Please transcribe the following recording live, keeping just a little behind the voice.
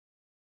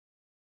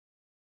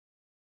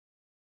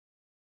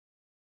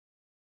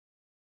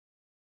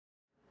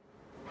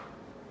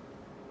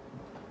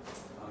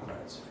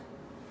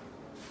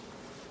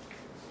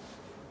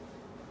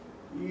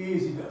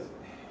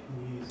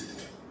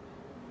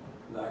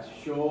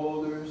Relax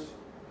shoulders.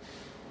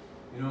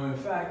 You know, in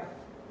fact,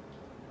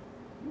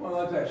 you want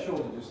to let that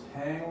shoulder just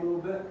hang a little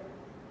bit.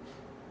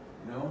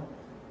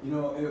 You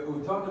know,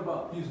 we're talking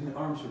about using the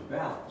arms for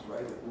balance,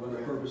 right? One of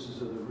the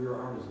purposes of the rear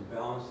arm is to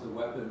balance the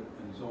weapon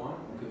and so on,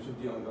 in case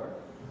of the on guard.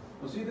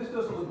 Well, see, this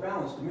doesn't look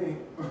balanced to me.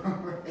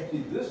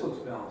 See, this looks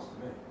balanced to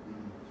me.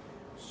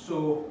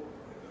 So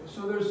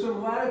there's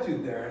some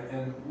latitude there,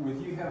 and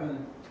with you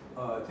having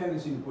a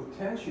tendency to put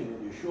tension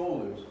in your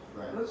shoulders,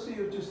 let's see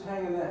if just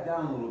hanging that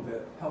down a little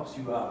bit helps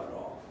you out at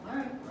all. All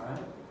right. Right?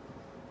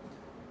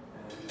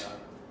 And,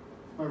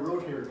 my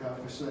rotator cuff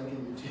was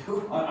sinking you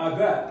too. I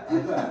bet,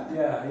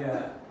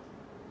 yeah.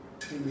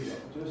 Here we go,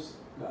 just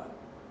that.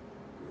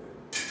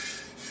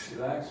 Good.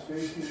 Relax,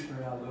 facing,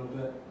 turn out a little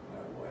bit.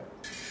 That way.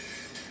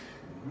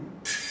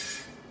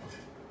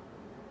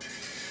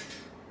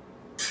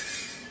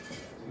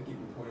 Keep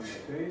it pointing my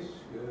face.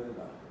 Good.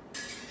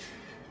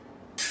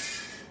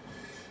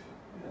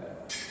 Yeah.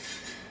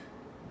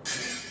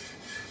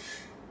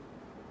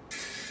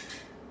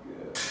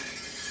 Good.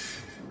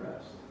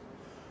 Rest.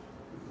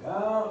 Breathe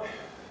out.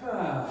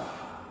 Right.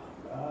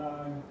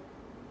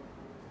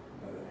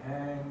 Let it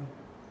hang.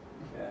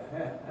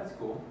 Yeah, that's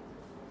cool.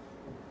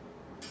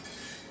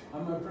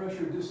 On my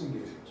pressure,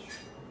 disengage.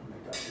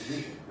 Make that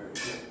position. Very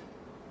good.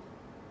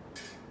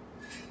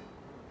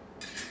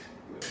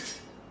 Good.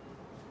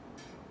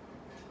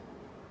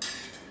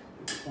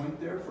 Get the point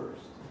there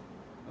first.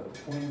 Let the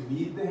point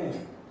lead the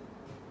hand.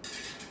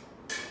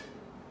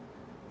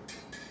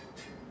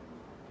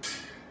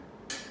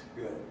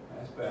 Good.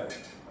 That's better.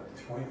 Let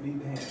the point lead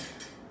the hand.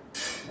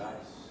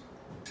 Nice.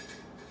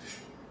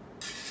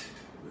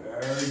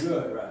 Very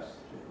good. Rest.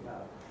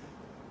 Out.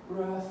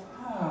 Breath.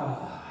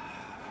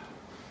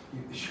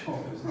 Keep the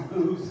shoulders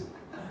loose.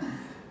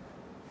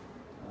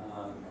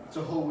 It's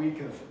a whole week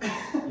of.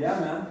 Yeah,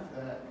 man.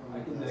 I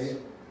can dig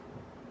it.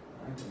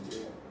 I can do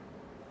it.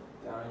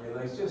 Down on your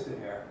legs, just a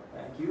hair.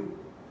 Thank you.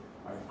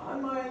 All right.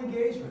 On my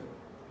engagement,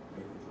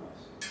 make the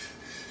thrust.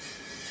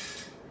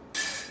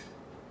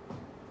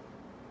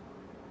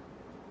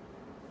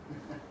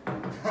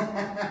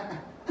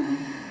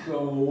 So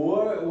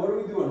what are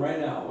we doing right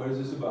now? What is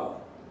this about?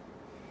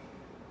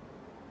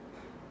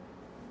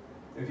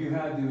 If you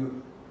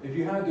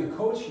had to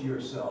coach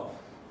yourself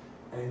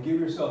and give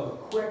yourself a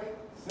quick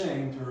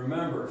thing to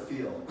remember,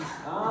 feel.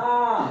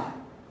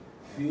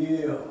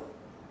 Feel.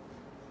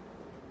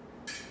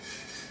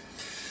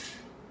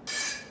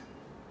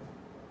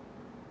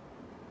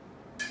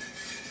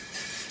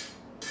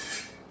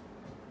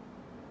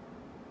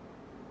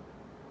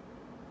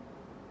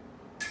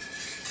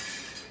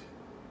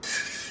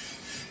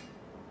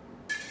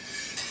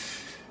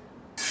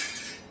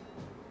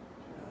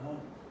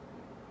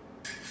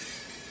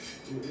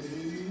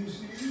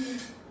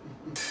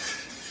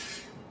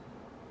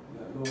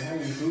 That low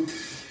hanging fruit,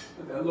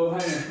 let that low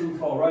hanging fruit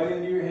fall right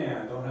into your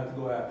hand. Don't have to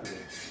go after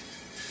it.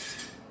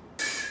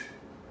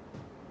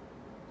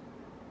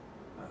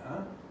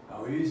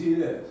 How easy it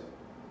is.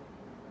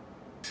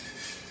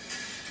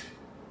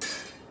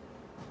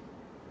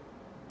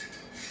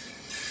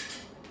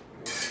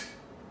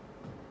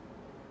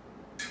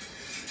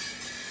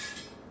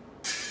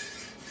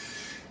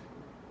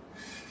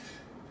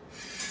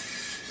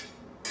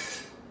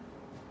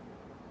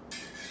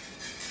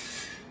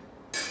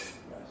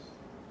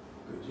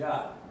 Good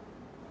job.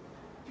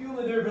 Feel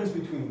the difference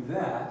between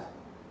that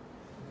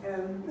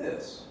and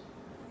this.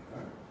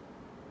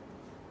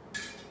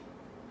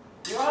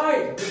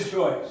 Right, good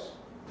choice.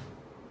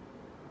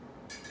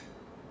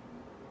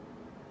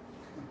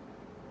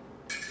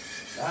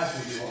 That's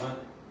what you want.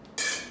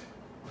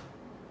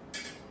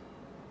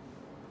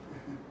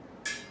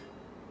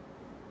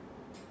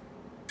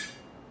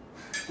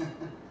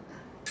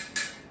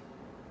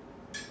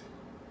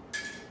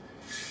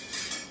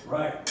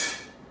 Right.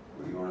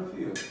 What do you want to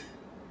feel?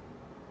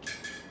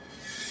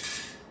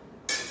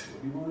 What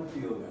do you want to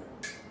feel there?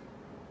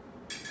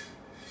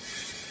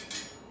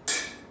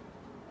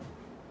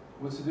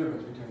 What's the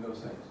difference between those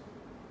things?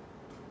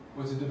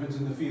 What's the difference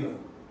in the feeling?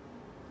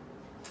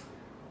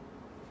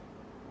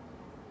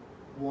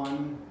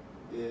 One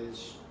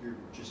is you're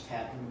just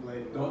tapping the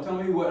blade. Don't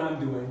tell me what I'm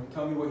doing.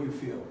 Tell me what you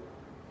feel.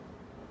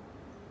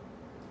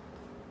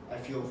 I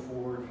feel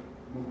forward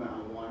movement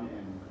on one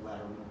and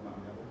lateral movement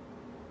on the other.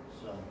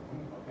 So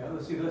okay,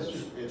 let's see if that's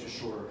true. It's a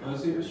shorter.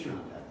 Let's see if it's true.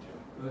 Contact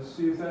too. Let's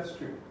see if that's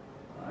true.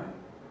 All right.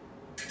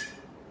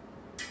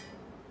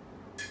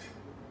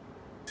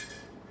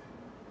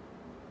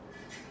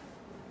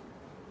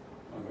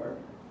 On guard.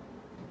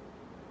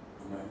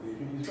 On my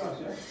engagement, you thrust,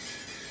 yeah?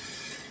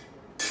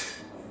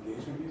 On my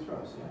engagement, you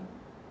thrust, yeah?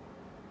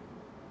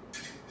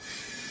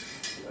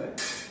 Good.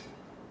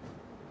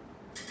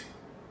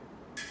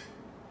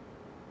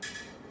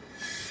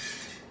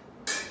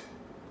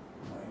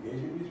 On my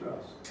engagement, you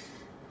thrust.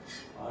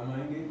 On my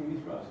engagement, you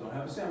thrust. Don't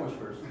have a sandwich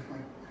first.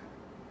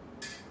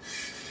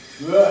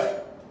 Good.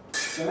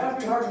 Doesn't have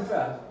to be hard and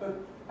fast, but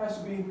has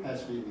to be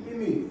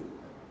immediate.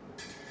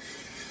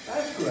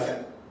 That's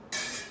correct.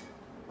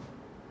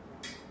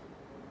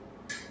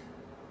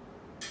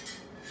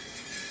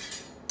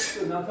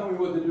 Good, now tell me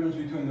what the difference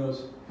between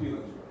those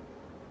feelings were.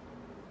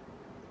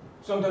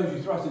 Sometimes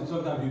you thrusted,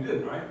 sometimes you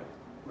didn't, right?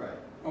 Right.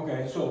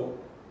 Okay, so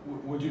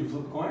would you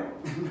flip a coin?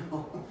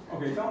 No.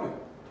 Okay, tell me.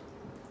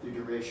 The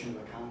duration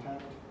of the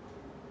contact?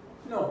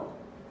 No,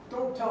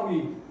 don't tell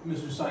me,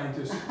 Mr.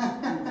 Scientist,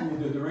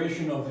 the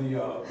duration of the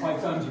pi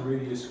times the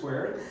radius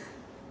squared.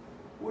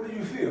 What did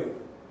you feel?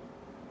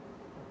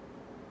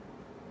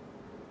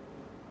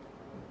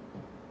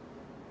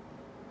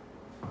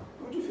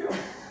 What did you feel?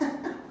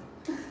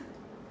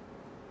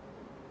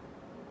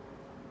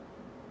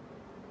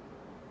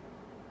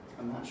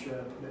 I'm not sure how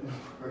to put it in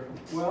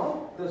words.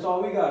 Well, that's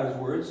all we got is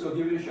words, so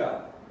give it a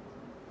shot.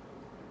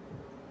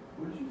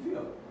 What did you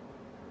feel?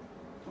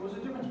 What was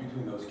the difference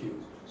between those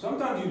cues?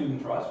 Sometimes you didn't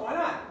trust. Why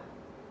not?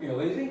 You're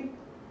lazy?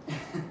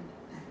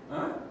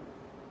 Huh?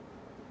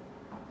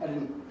 I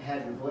didn't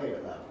have your blade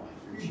at that point.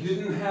 You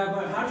didn't have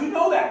a... How'd you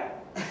know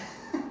that?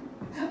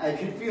 I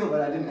could feel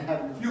that I didn't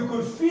have You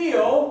could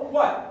feel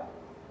what?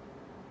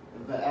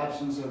 the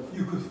absence of...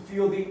 You could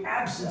feel the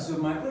absence of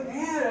my blade.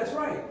 Yeah, that's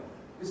right.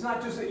 It's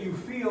not just that you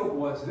feel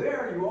what's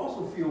there, you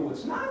also feel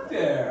what's not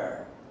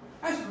there.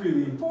 That's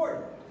really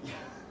important.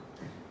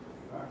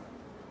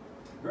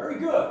 Very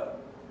good.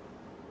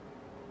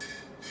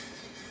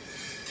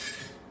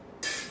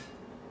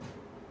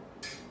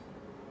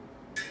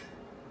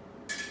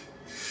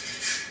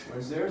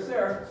 What's there is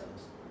there.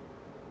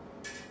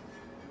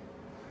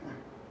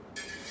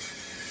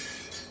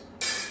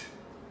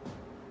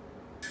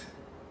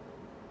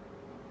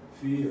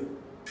 Feel.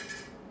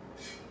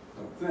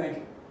 Don't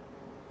think.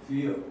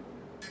 Feel.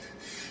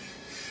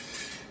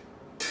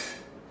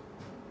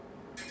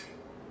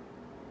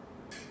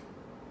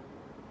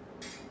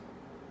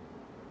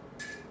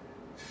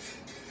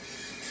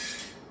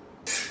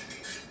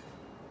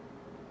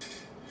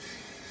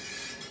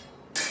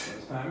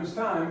 When time is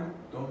time.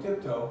 Don't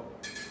tiptoe.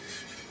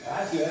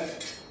 That's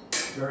it.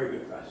 Very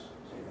good, guys.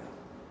 Say that.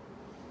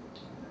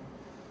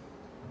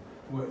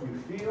 What you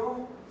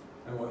feel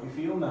and what you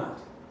feel not.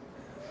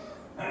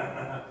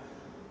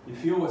 You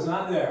feel what's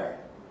not there.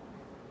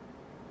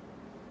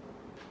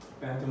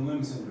 Phantom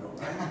limb syndrome,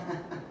 right?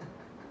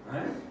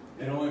 Right?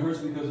 It only hurts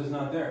because it's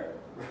not there.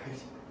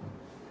 Right.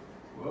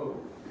 Whoa.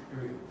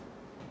 Here we go.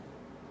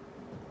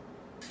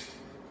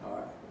 All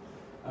right.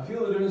 I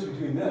feel the difference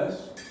between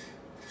this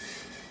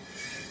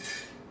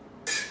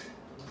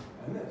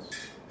and this.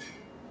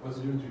 What's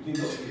the difference between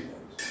those two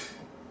things?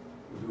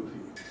 We'll do a few.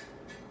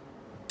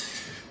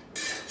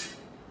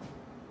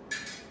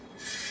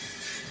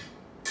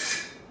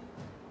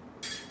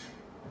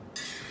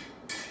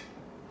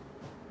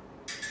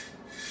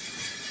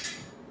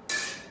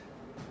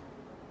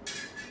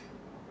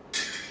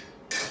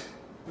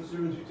 What's the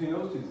difference between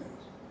those two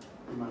things?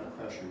 The amount of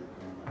pressure you're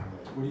putting on my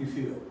blade. What do you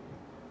feel?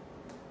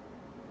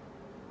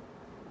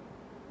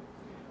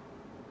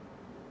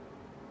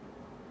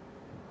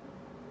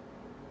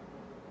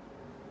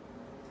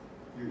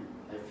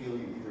 I feel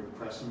you either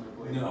pressing the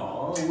blade.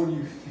 No, what do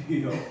you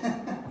feel?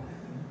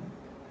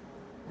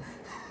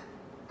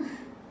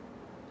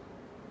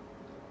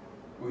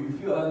 What you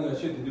feel hasn't got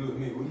shit to do with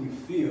me. What do you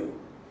feel?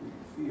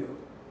 What do you feel?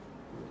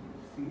 What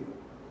do you feel?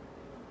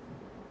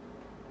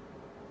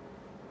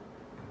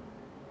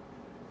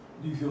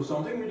 Do you feel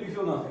something or do you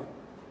feel nothing?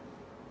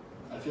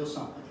 I feel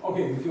something.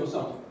 Okay, you feel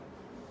something.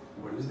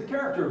 What is the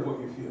character of what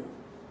you feel?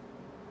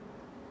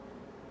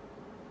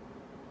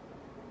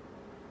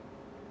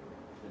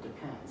 It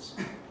depends.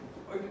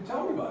 Oh, you can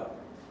tell me about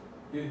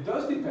it. It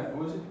does depend.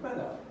 What does it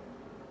depend on?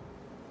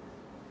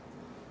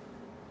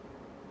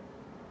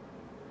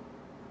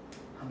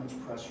 How much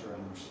pressure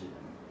I'm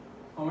receiving.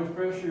 How much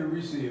pressure you're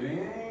receiving?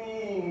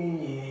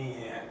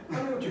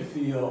 Tell me what you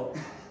feel.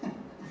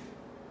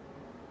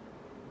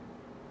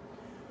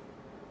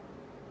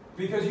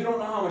 Because you don't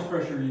know how much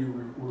pressure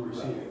you were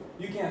receiving. Right.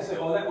 You can't say,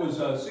 oh, that was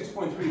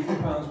 6.3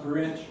 foot-pounds per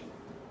inch,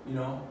 you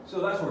know? So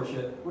that's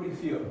horseshit. What do you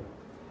feel?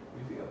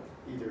 What do you feel?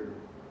 Either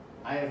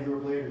I have your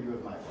blade or you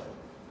have my blade.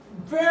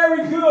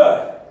 Very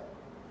good.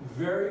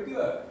 Very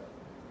good.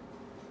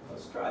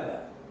 Let's try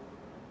that.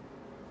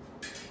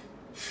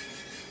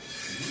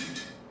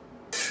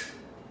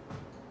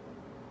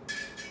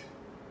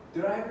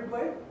 Did I have your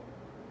blade?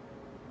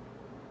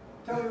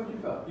 Tell me what you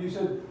felt. You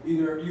said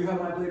either you have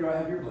my blade or I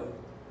have your blade.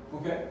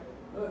 Okay?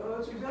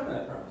 Let's examine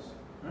that premise.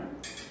 Right?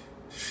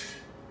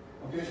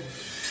 Okay.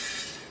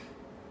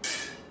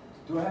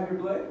 Do I have your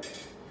blade?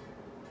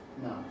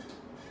 No.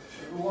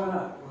 Why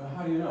not? Well,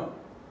 how do you know?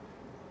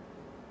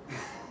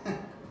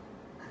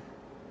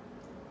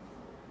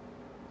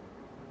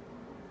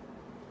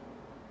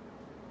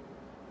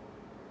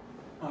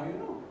 How do you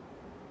know?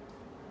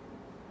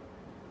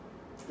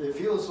 It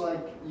feels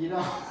like, you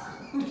know.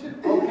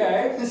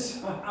 Okay,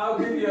 I'll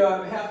give you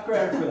half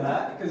credit for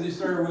that, because you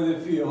started with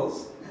it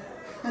feels.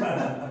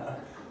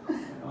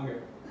 Okay.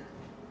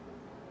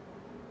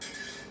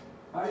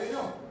 How do you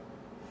know?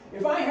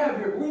 If I have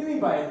your, what do you mean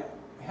by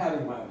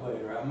having my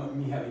blade, or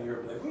me having your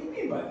blade? What do you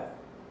mean by that?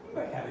 What do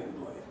you mean by having the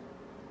blade?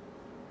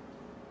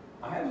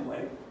 I have the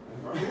blade.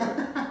 What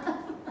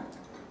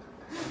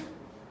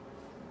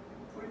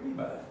do you mean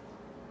by that?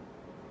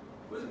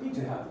 What does it mean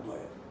to have the blade?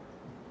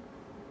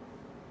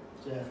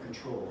 To have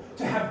control.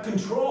 To have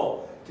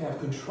control. To have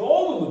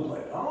control of the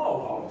blade.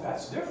 Oh,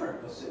 that's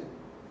different. Let's see.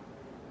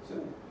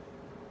 Let's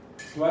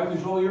see. Do I have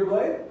control of your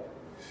blade?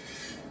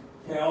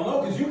 Hell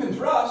no, because you can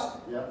thrust.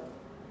 Yep.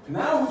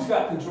 Now who's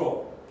got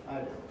control? I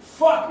do.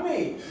 Fuck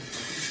me.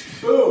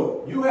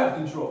 Boom. You have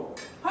control.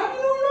 How do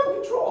you know you have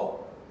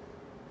control?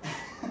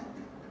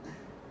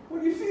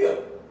 What do you feel?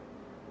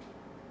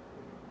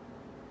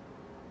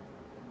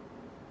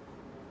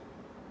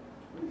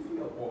 What do you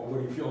feel? Or what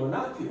do you feel or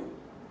not feel?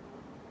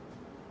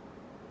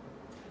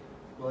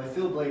 Well, I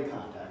feel blade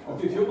contact.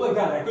 Okay, feel blade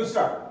contact. Good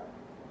start.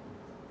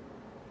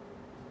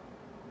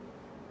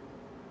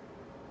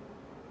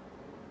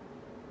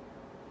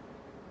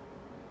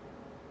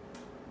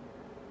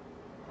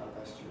 How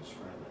best to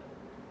describe it?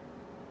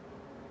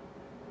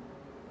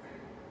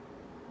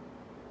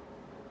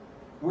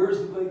 Where's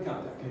the blade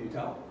contact? Can you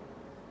tell?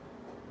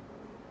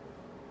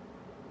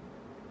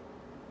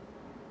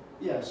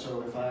 Yeah,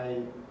 so if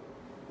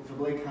a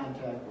blade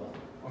contact, well,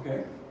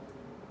 Okay.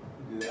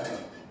 Do that.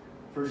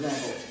 for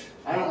example,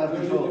 I don't have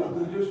control on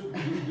that. Just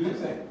do the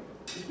thing.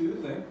 Just do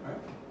the thing, right?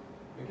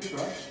 Make it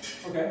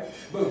thrust. Okay.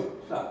 Boom.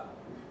 Stop.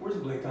 Where's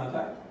the blade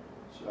contact?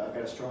 So I've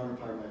got a stronger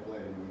part of my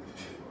blade and weaker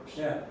part of yours.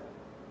 Yeah.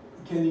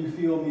 Can you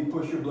feel me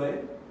push your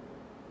blade?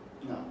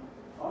 No.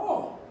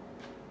 Oh.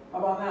 How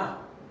about now?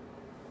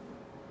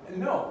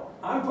 No.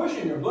 I'm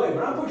pushing your blade,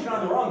 but I'm pushing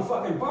on the wrong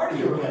fucking part of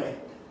your blade.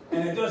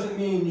 And it doesn't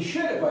mean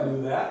shit if I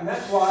do that. And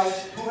that's why,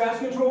 who has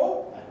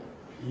control? I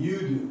do. You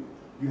do.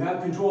 You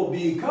have control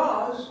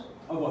because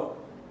of what?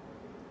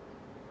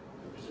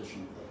 The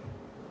position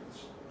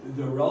of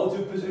The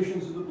relative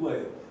positions of the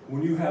blade.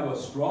 When you have a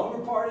stronger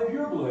part of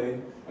your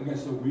blade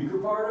against a weaker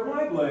part of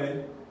my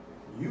blade,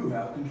 you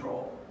have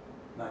control.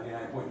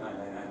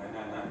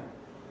 99.99999.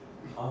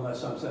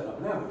 Unless I'm setting up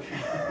an ambush.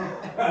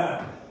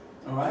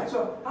 All right,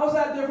 so how's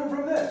that different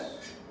from this?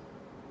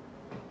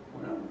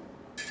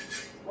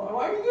 Well,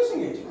 why are you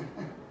disengaging?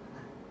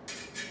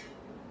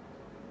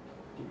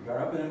 Keep your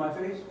guard up and in my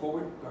face,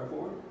 forward, guard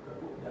forward,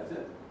 that's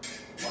it.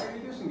 Why are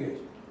you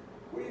disengaging?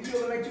 What do you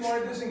feel that makes you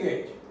want to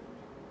disengage?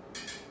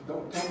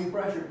 Don't tell me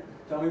pressure,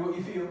 tell me what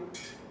you feel.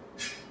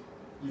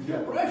 You've Feel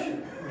got pressure.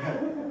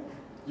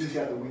 You've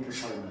got the weaker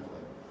part of my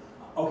blade.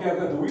 Okay, I've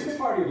got the weaker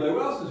part of your blade.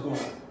 What else is going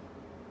on?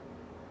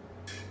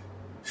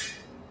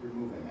 You're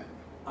moving it.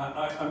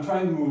 I'm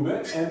trying to move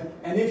it,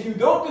 and if you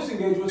don't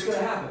disengage, what's going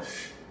to happen?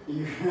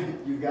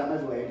 You've got my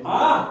blade.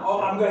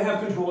 I'm going to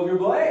have control of your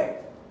blade.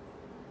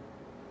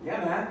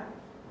 Yeah, man.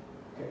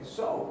 Okay,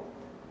 so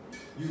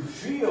you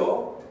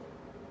feel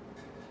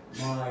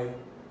my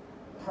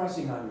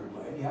pressing on your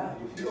blade. Yeah,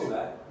 you feel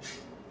that.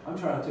 I'm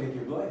trying to take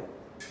your blade.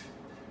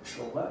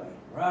 Don't let me.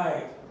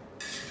 Right.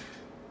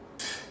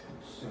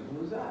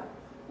 Simple as that.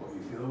 What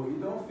you feel, what you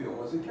don't feel.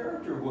 What's the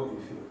character of what you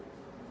feel?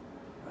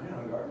 Right,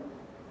 on guard.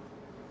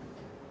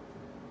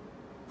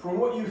 From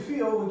what you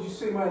feel, would you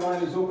say my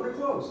line is open or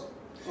closed?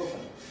 Open.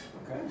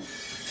 Okay.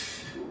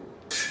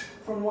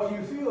 From what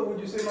you feel, would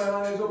you say my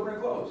line is open or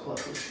closed?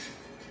 Close.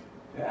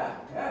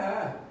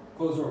 Yeah.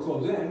 Close or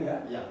close in,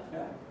 yeah? Yeah.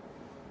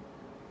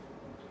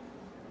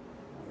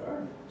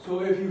 Alright. So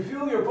if you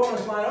feel your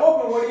opponent's line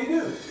open, what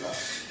do?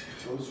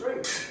 Go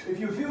straight. If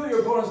you feel your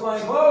opponent's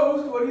line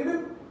closed, what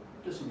do?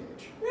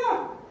 Disengage.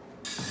 Yeah.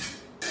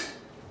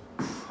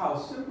 How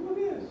simple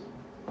it is.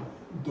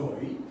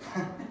 Doi.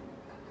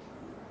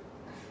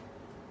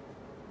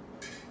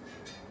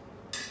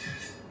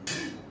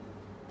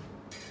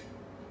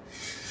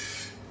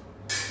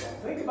 Don't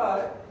think about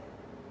it.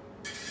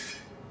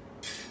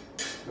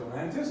 Don't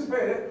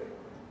anticipate it.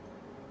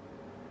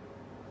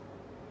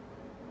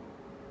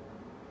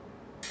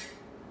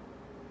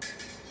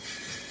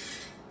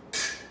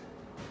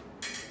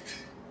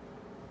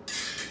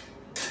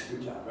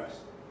 Good job, rest.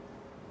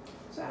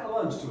 Let's add a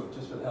lunge to it,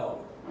 just for the hell of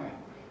it. All right.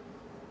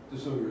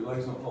 Just so your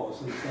legs don't fall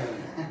asleep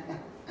standing.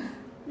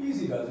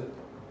 Easy does it.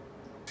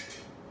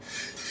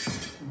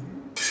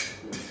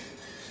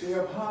 Stay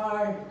up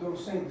high, don't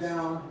sink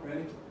down.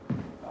 Ready?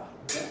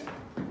 Okay.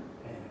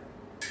 And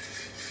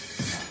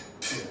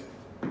good.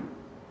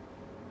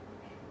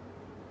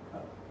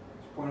 Up.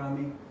 Just point on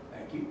me.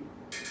 Thank you.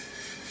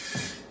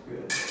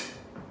 Good.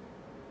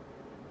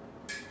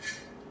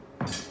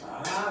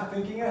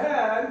 Thinking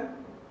ahead.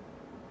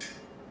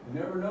 You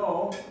never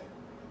know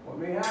what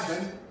may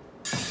happen.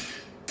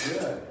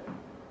 Good.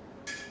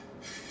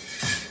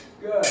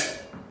 Good.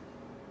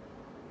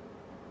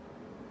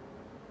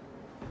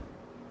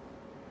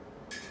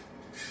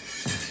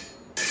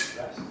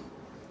 Rest.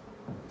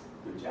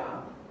 Good job.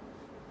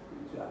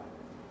 Good job.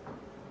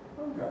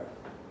 Okay.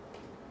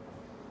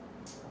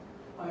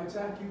 I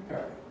attack, you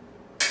parry.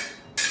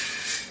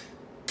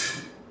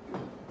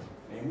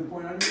 Aim the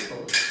point on your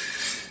foot.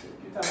 Take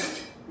your time.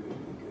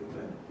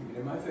 Good. Keep it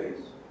in my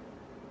face.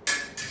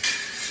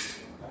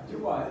 Not too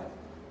wide.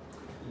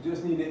 You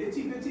just need an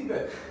itsy bitsy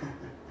bit.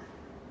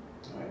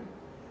 Alright?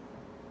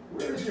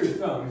 Where's your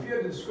thumb? If you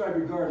had to describe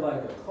your guard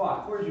like a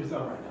clock, where's your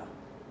thumb right now?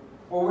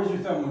 Or where's your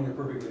thumb when you're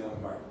perfectly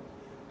on guard?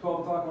 12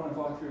 o'clock, 1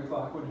 o'clock, 3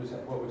 o'clock, what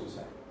would you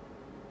say?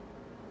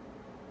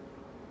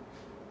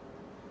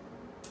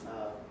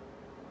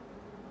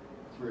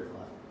 3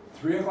 o'clock.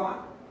 3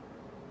 o'clock?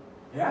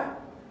 Yeah?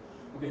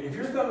 Okay, if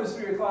your thumb is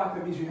 3 o'clock,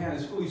 that means your hand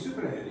is fully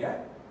supinated,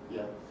 yeah?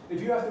 Yeah.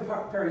 If you have to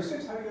parry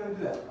 6, how are you going to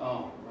do that?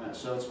 Oh, right.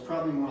 So it's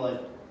probably more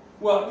like.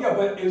 Well, yeah,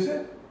 but is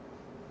it?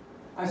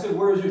 I said,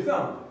 where is your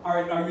thumb?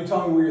 Are you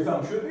telling me where your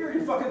thumb should be, or are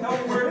you fucking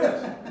telling me where it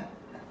is?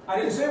 I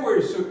didn't say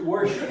where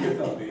should your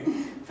thumb be.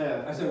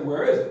 Fair. I said,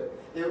 where is it?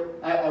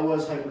 I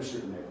was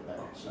hyper-supinated back,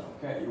 so.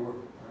 Okay, you were.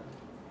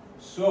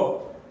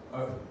 So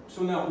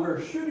now where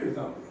should your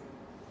thumb be?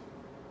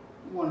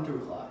 1, 2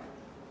 o'clock.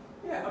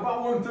 Yeah,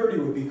 about 1:30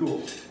 would be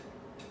cool.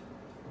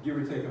 Give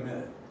or take a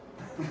minute.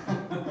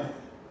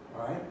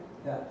 All right?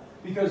 Yeah.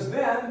 Because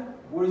then,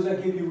 what does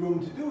that give you room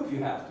to do if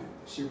you have to?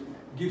 Supinate.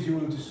 Gives you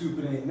room to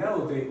supinate and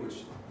elevate, which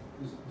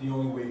is the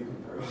only way you can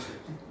parry six.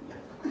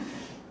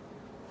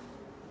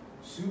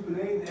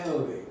 Supinate and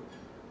elevate.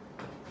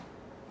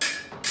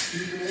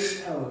 Supinate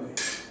and elevate.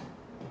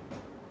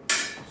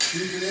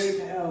 Supinate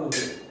and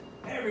elevate.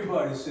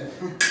 Everybody say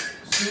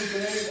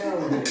supinate and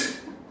elevate.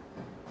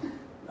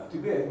 Not too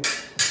big.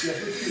 Just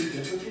what you need,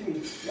 just what you need.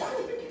 Yeah, I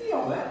don't think you need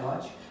all that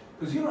much.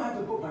 Because you don't have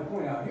to put my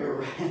point out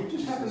here. You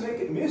just have to make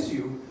it miss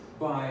you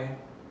by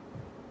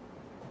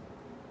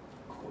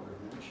Quarter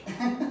inch.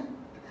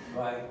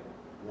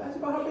 That's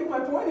about how big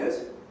my point is.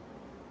 If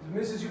it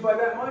misses you by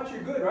that much,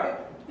 you're good, right?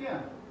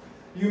 Yeah.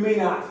 You may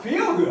not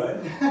feel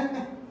good.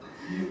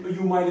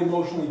 you might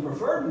emotionally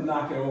prefer to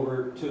knock it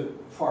over to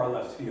far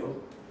left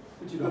field,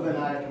 but you don't. But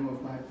then I can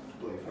move my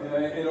blade further.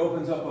 It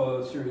opens up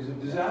a series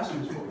of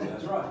disasters for you,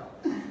 that's right.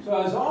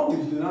 So as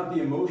always, do not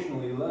be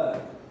emotionally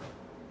led.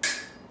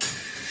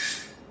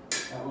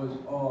 That was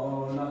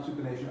not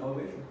supination,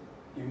 elevation.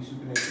 Give me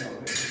supination,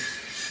 elevation.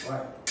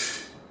 Right.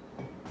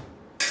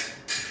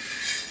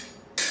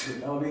 So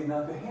elevate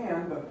not the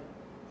hand, but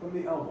from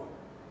the elbow.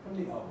 From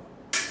the elbow.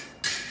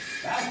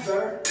 That's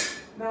better.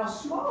 Now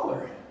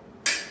smaller.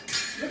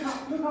 Look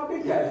how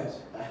big that is.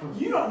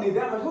 You don't need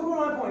that much. Look what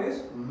my point is.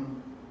 Mm-hmm.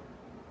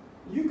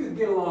 You could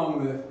get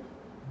along with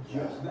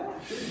just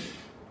that.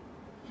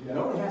 It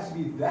only has to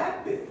be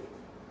that big.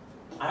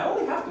 I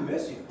only have to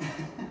miss you.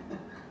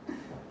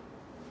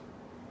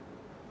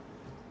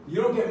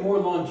 You don't get more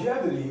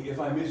longevity if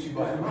I miss you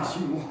by a miss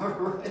you amount.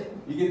 more, right?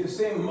 You get the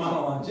same amount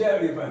of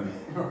longevity if I miss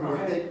you.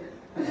 Right?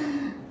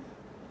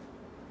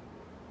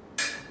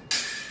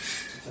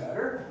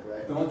 Better.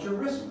 Right. Don't let your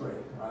wrist break.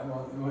 Right? You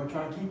want to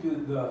try and keep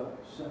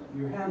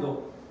your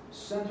handle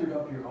centered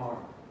up your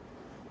arm,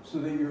 so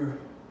that your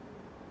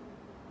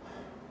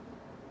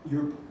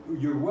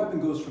weapon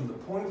goes from the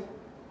point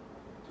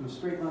to a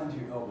straight line to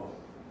your elbow,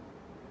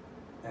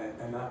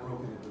 and not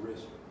broken at the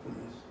wrist for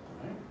this.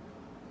 Right?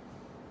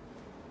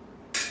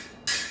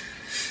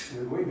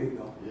 You're way big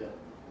though. Yeah.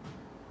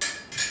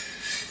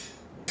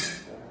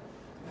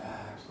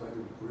 Yeah, it's like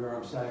the rear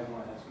arm side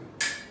one. That's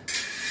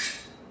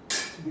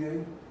good.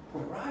 Okay.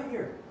 Point right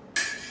here.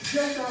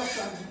 Just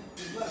outside.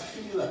 Left. To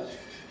your left.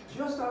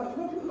 Just out.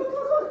 Look.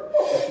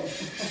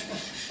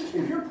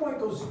 If your point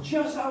goes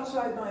just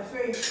outside my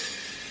face,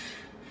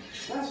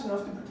 that's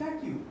enough to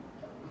protect you.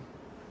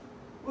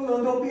 Well,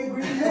 then don't be a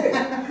greedy pig.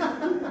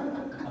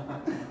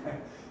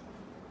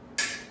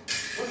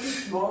 What's the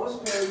smallest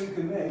parry you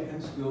can make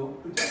and still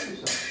protect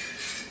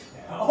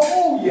yourself?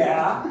 Oh,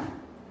 yeah.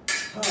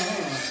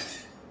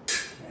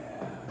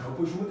 Yeah, no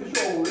pushing with the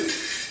shoulders.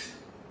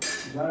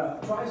 You got a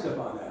tricep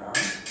on that arm.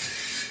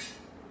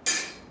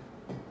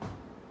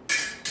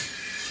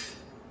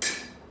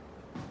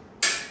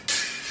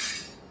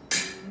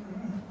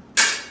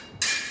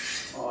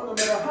 Oh, no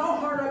matter how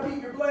hard I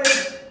beat your blade,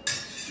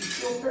 you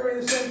still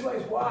parry the same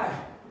place. Why?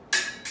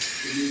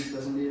 It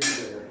doesn't need to be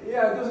bigger.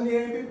 Yeah, it doesn't need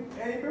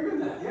any bigger than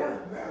that. Yeah,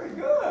 very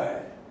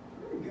good.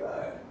 Very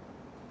good.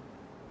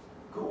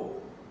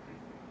 Cool.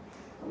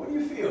 And what do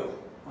you feel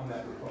on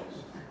that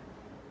riposte?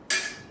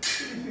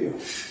 What do you feel?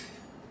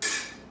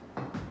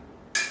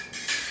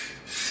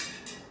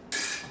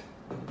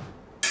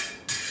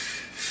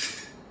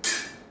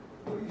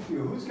 What do you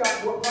feel? Who's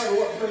got what part of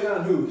what blade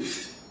on whose?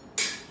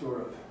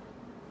 Sort of.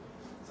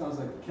 Sounds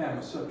like the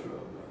Kama Sutra.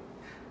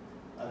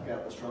 I've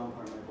got the strong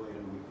part of my blade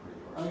and the weak part of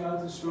yours. I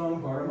got the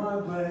strong part of my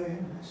blade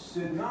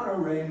sitting on a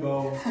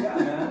rainbow. Yeah,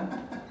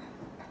 man.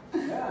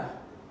 Yeah.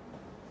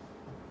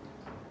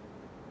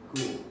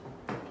 Cool.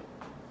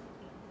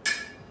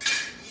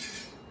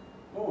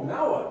 Oh,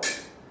 now what?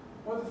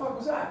 What the fuck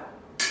was that?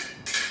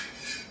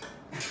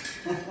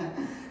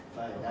 If I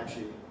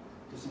actually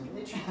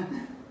disengage.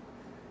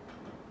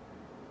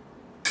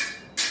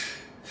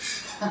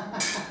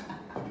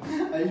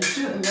 You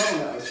should have known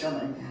that was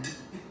coming.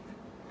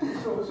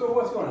 So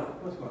what's going on?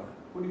 What's going on?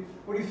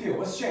 What do you feel?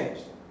 What's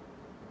changed?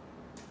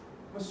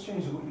 What's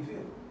changed in what you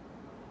feel?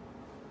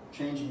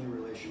 Changing your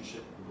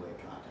relationship with blade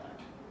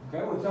contact.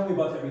 Okay, well tell me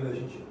about that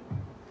relationship.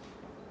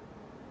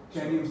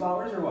 Candy and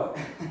flowers or what?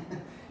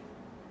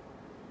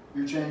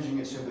 You're changing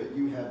it so that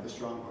you have the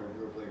strong part of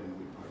your blade and the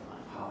weak part of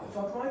mine. How the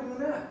fuck am I doing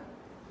that?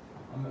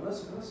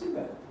 Let's see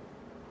that.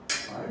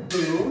 Alright,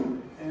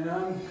 boom, and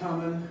I'm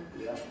coming.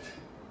 Yeah.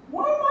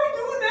 Why am I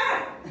doing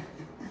that?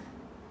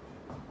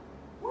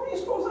 Why do you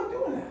suppose I'm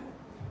doing that?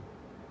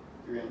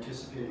 You're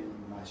anticipating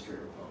my straight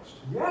riposte.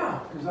 Yeah,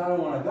 because I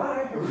don't want to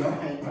die. Here we go.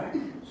 Right?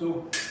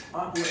 So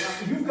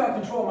you've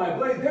got control of my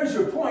blade. There's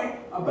your point.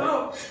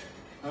 About,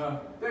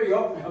 there you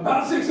go,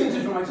 about 6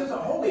 inches from my chest.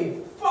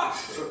 Holy fuck!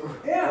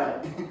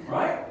 Yeah,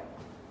 right?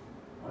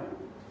 Right?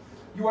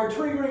 You are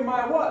triggering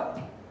my what?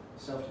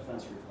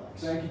 Self-defense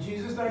reflex. Thank you,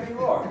 Jesus. Thank you,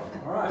 Lord.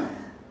 All right.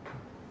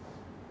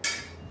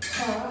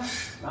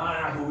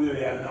 Nah, go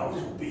really have no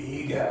so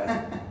big.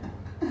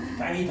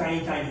 Tiny,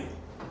 tiny, tiny.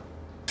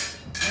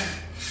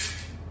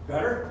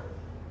 Better?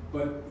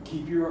 But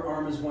keep your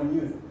arm as one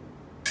unit.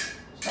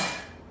 Stop.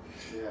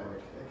 Yeah,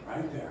 right.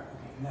 Right there.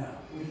 Okay, now,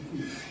 what do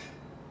you feel?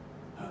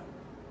 Huh.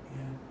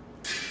 And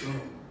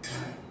boom. All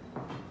right.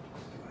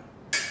 Let's do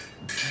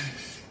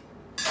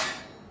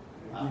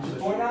it. You just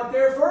point out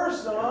there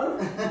first, son.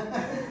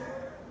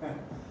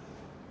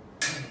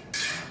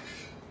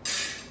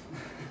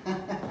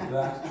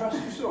 Relax. Trust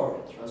your sword.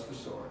 Trust your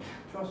sword.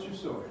 Trust your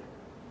sword.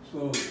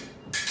 Slowly.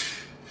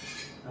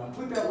 Now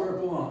put that where it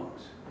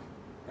belongs.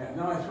 And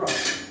now I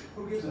thrust.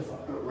 Who gives a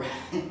fuck? Right.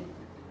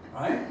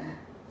 Right?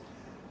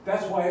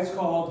 That's why it's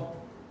called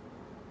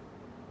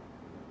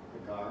The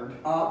guard.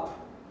 up.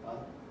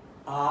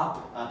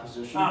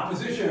 Opposition.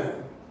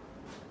 Opposition.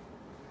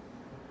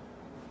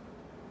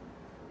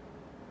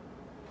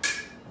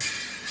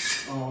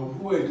 Oh,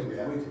 way too big,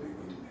 way too big,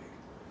 way too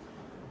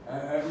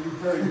big.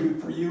 Preparing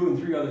for you and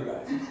 3 other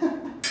guys.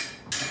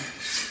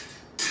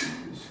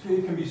 The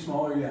skate can be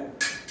smaller yet.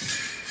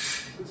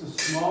 It's the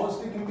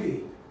smallest it can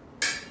be.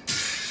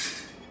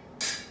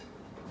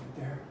 Right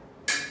there.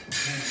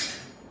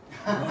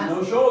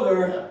 No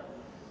shoulder.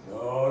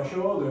 No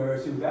shoulder.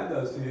 See what that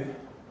does to you.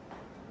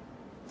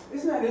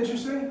 Isn't that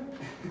interesting?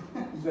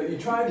 That you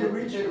tried to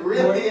reach it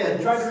really is.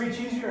 You tried to reach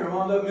easier and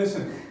wound up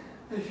missing.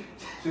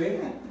 See?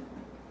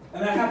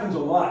 And that happens a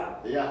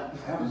lot. Yeah. It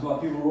happens a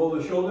lot. People roll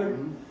their shoulder.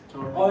 Mm-hmm.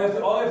 Totally. All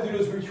they have to do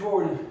is reach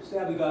forward and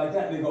stab the guy like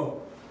that, and they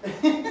go.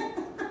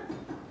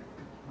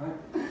 Right?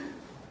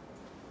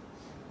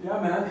 Yeah,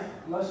 man.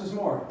 Less is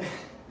more.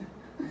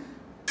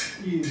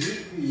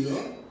 Easy,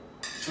 feel,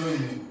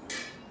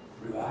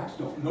 relax.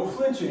 No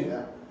flinching.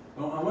 Yeah.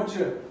 No, I want you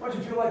to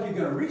feel like you're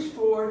gonna reach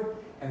forward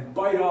and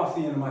bite off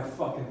the end of my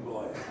fucking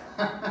blade.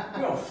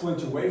 You don't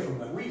flinch away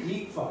from it. We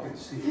eat fucking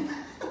steel.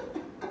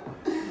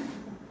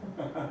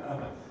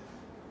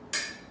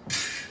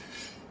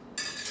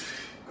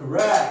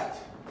 Correct.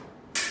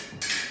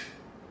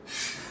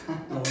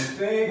 Don't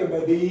think,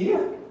 baby.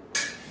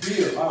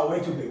 Feel. Oh, way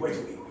too big, way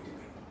too big, way too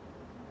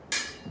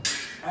big.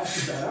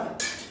 That's better.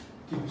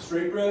 Keep a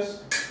straight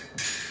wrist.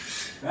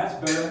 That's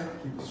better.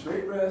 Keep a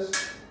straight wrist.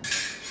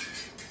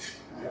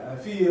 Gotta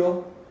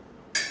feel.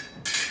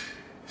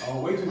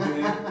 Oh, way too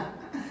big.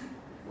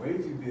 Way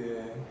too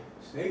big.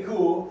 Stay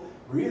cool.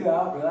 Breathe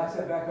out. Relax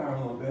that back arm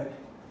a little bit.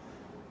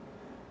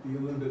 Be a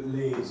little bit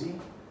lazy.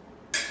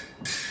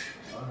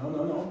 Oh,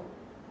 no.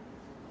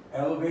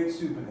 Elevate,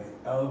 supinate.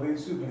 Elevate,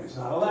 supinate. It's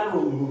not a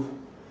lateral move.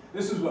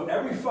 This is what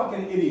every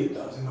fucking idiot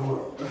does in the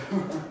world.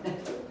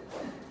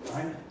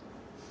 Right?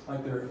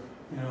 Like they're,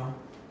 I'm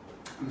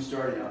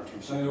starting out too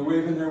like soon. they're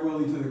waving their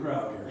willy to the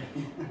crowd here.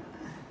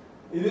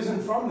 It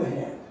isn't from the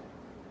hand.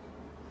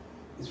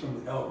 It's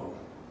from the elbow.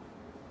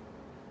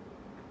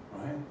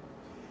 Right?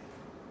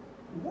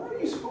 Why do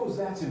you suppose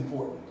that's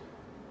important?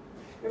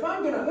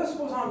 Let's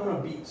suppose I'm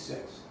gonna beat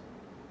 6.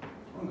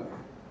 Okay.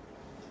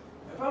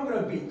 If I'm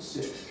gonna beat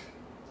 6,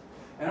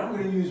 and I'm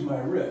gonna use my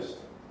wrist,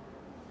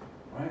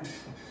 right?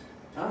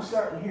 I'm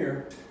starting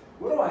here.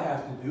 What do I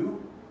have to do?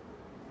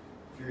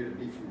 If you're going to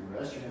beat from your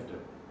wrist, you have to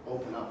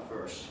open up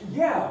first.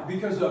 Yeah,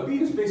 because a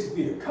beat is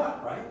basically a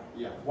cut, right?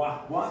 Yeah.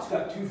 It's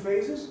got 2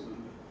 phases,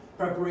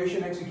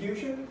 preparation,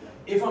 execution.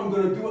 Yeah. If I'm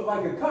gonna do it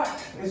like a cut,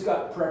 it's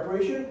got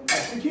preparation,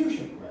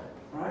 execution,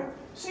 Right. right?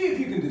 See if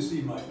you can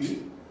deceive my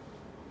beat.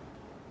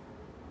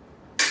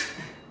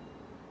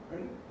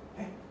 Ready?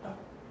 Hey, up.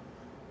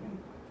 Ready?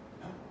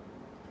 Up.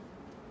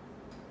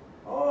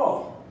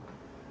 Oh,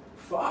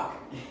 fuck.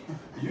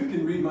 You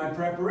can read my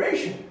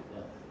preparation.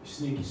 Yeah. You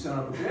sneaky son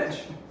of a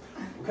bitch.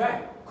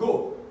 Okay,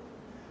 cool.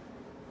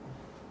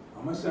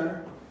 On my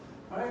center.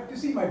 All right,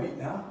 deceive my beat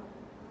now.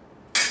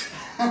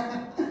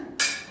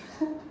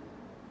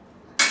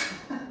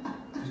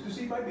 Just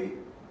deceive my beat.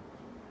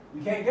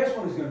 You can't guess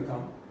when it's going to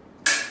come.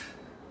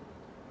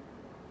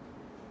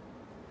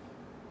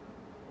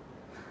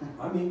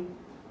 I mean.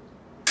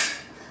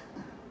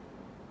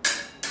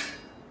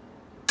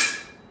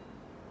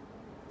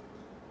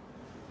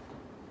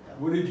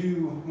 What did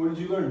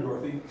you learn,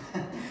 Dorothy?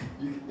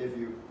 If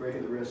you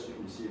break the wrist, you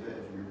can deceive it.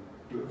 If you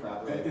do it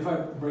properly. If I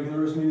break the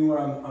wrist, meaning where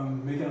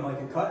I'm making it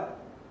like a cut?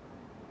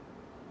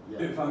 Yeah.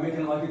 If I'm making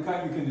it like a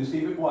cut, you can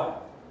deceive it.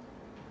 What?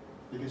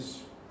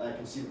 Because I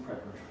can see the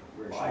preparation.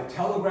 I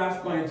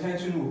telegraphed my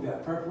intention with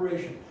that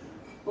preparation.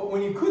 But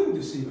when you couldn't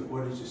deceive it,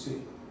 what did you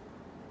see?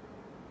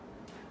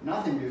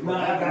 Nothing before.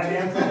 Not a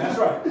goddamn thing. That's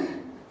right.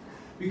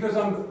 Because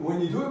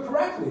when you do it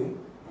correctly,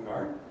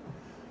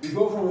 you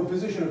go from a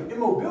position of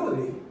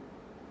immobility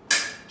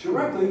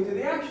directly to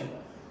the action.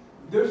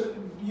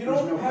 You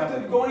don't have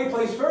to go any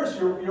place first.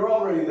 You're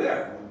already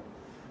there.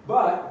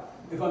 But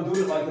if I'm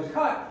doing it like a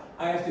cut,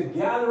 I have to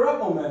gather up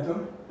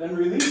momentum, then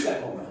release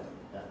that momentum.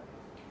 Yeah.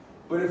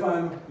 But if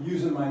I'm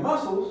using my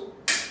muscles,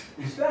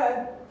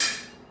 instead,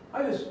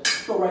 I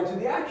just go right to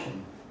the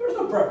action. There's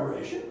no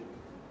preparation.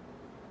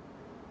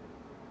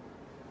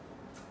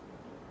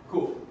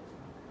 Cool.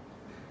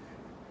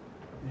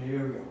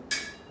 Here we go.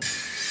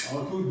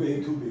 Oh, too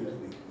big, too big, too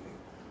big, too big.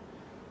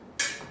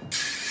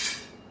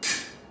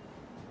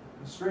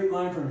 A straight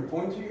line from your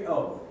point to your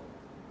elbow.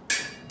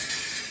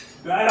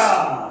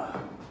 Better!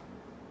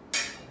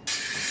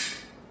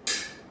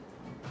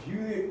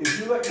 If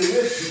you let your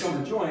wrist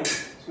become a joint,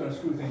 it's going to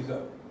screw things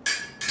up.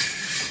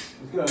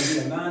 It's going to be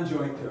a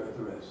non-joint to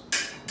the wrist.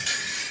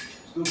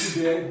 Still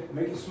too big,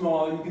 make it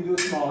smaller. You can do it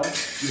smaller.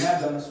 You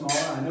have done it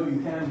smaller. I know you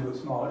can do it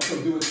smaller,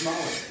 so do it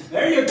smaller.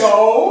 There you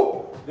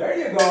go! There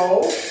you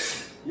go!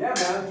 Yeah,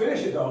 man,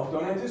 finish it though.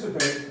 Don't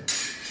anticipate.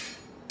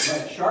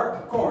 Like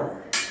sharp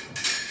corner.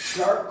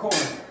 Sharp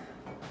corner.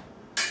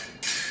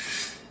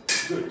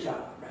 Good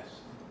job,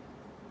 rest.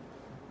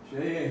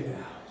 Shake it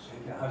out.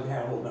 Shake it out. How's your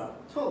hand holding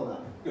up? It's holding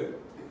up. Good.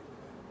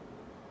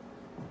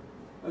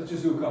 Let's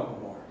just do a couple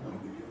more. I'll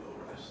give you a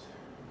little rest.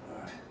 All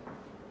right.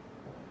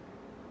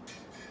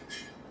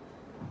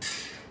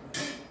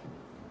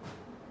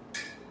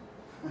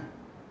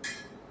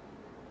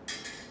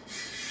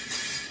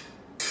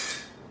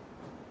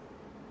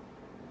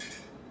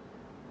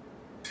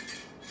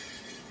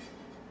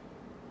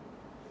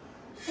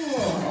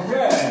 Oh,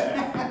 okay.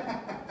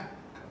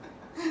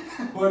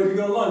 But if you're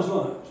gonna lunge.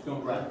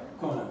 Don't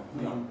come on.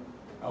 You know.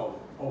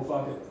 Oh,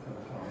 fuck it. Come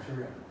on,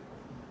 sure.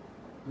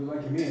 Do it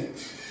like you mean it.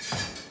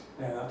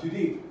 Yeah, not too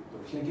deep.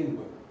 Don't sink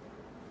into it.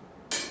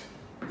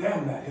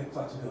 Damn that hip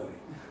flexibility.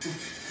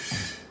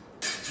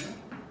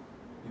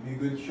 Give me a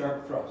good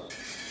sharp thrust.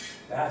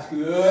 That's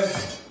good.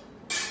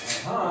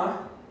 Uh-huh.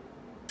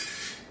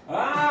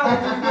 Ah,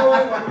 what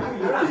are you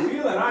doing? You're not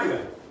feeling, are you?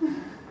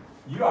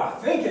 You are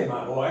thinking,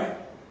 my boy.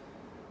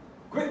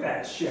 Quit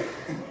that shit.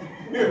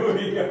 Here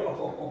we go.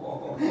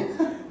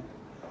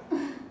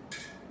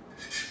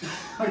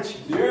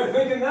 You're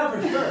thinking now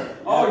for sure.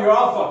 Oh, you're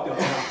all fucked up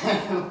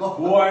now.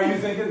 Boy, are you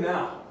thinking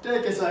now?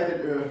 Take a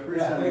second to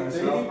take a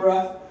deep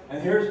breath,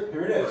 and here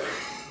it is.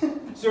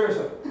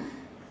 Seriously.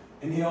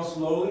 Inhale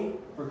slowly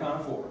for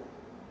count of 4.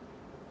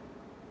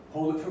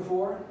 Hold it for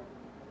 4.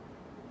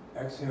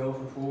 Exhale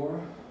for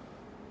 4.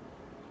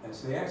 And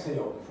stay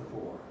exhaled for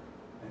 4.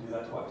 And do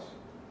that twice.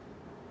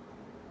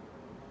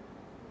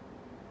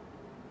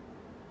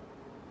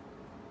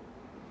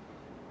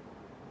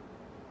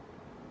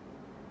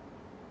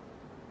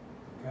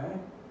 Okay?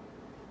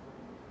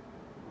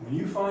 When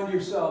you find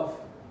yourself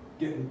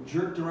getting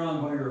jerked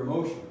around by your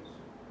emotions,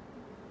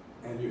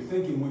 and you're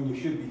thinking when you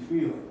should be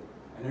feeling,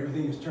 and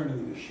everything is turning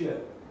into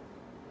shit,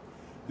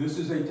 this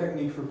is a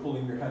technique for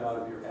pulling your head out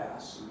of your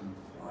ass.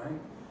 All right?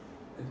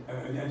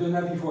 It doesn't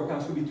have to be 4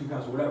 counts, it could be 2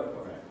 counts, whatever.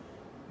 Okay.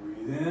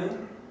 Breathe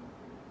in,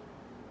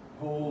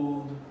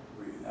 hold,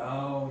 breathe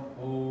out,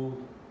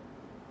 hold,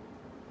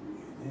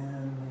 breathe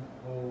in,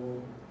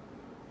 hold,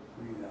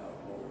 breathe out,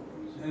 hold.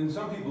 And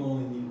some people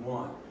only need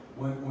 1.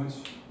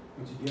 Once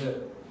you get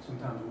it,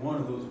 sometimes 1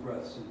 of those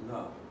breaths is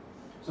enough.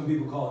 Some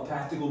people call it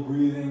tactical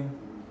breathing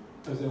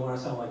because they want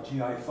to sound like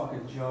G.I.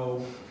 fucking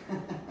Joe.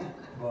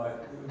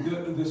 But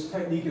this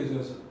technique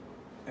is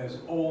as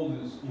old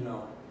as, you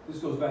know, this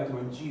goes back to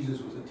when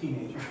Jesus was a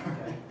teenager.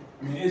 Okay?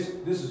 I mean,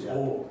 this is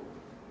old.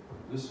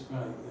 This,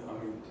 I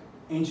mean,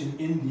 ancient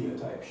India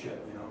type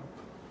shit, you know.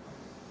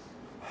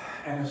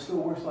 And it still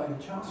works like a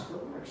charm. It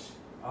still works.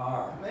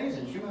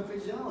 Amazing. Human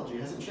physiology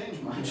hasn't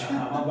changed much.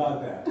 Yeah, how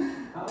about that?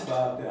 How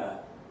about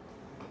that?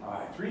 All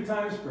right, 3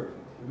 times perfect.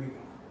 Here we go.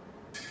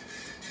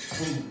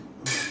 Boom,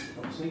 boom.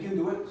 Don't sink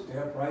into it. Stay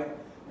upright.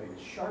 Make it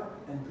sharp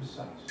and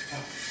precise.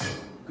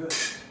 Good.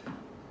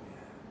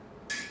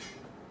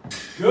 Yeah.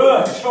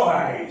 Good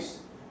choice.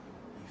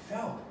 You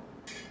felt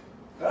it.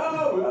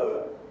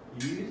 Oh,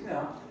 ease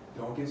now.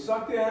 Don't get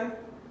sucked in.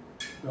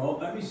 Don't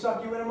let me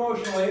suck you in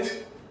emotionally.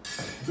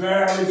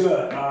 Very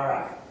good. All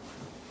right.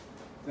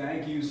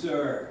 Thank you,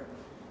 sir.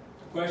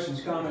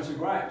 Questions, comments, or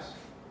gripes?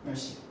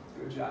 Merci.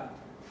 Good job.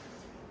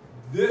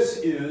 This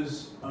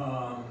is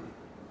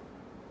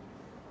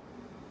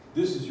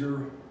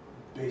your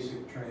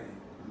basic training.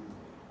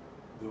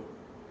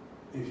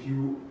 If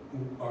you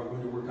are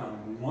going to work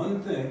on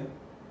one thing,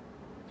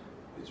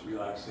 it's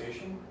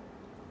relaxation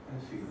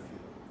and feeling.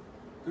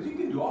 Because you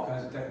can do all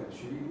kinds of technical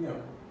shit. You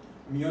know,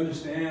 I mean, you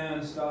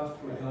understand stuff,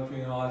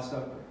 training and all that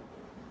stuff, but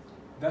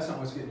that's not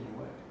what's getting in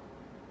your way.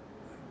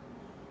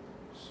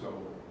 So,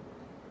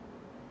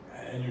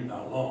 and you're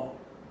not alone.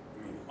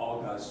 I mean,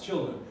 all God's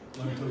children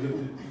learn to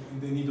live.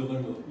 They need to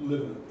learn to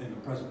live in the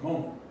present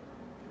moment.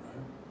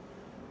 Right?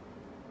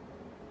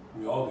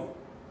 We all do.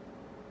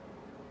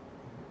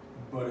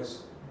 But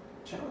it's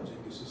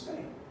challenging to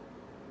sustain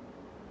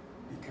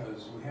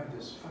because we have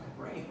this fucking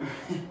brain.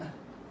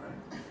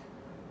 Right?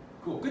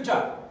 Cool. Good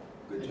job.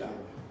 Good job.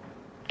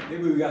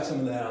 Maybe we got some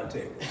of that on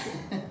tape.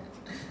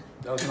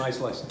 That was a nice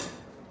lesson.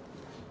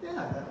 Yeah,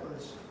 that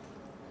was.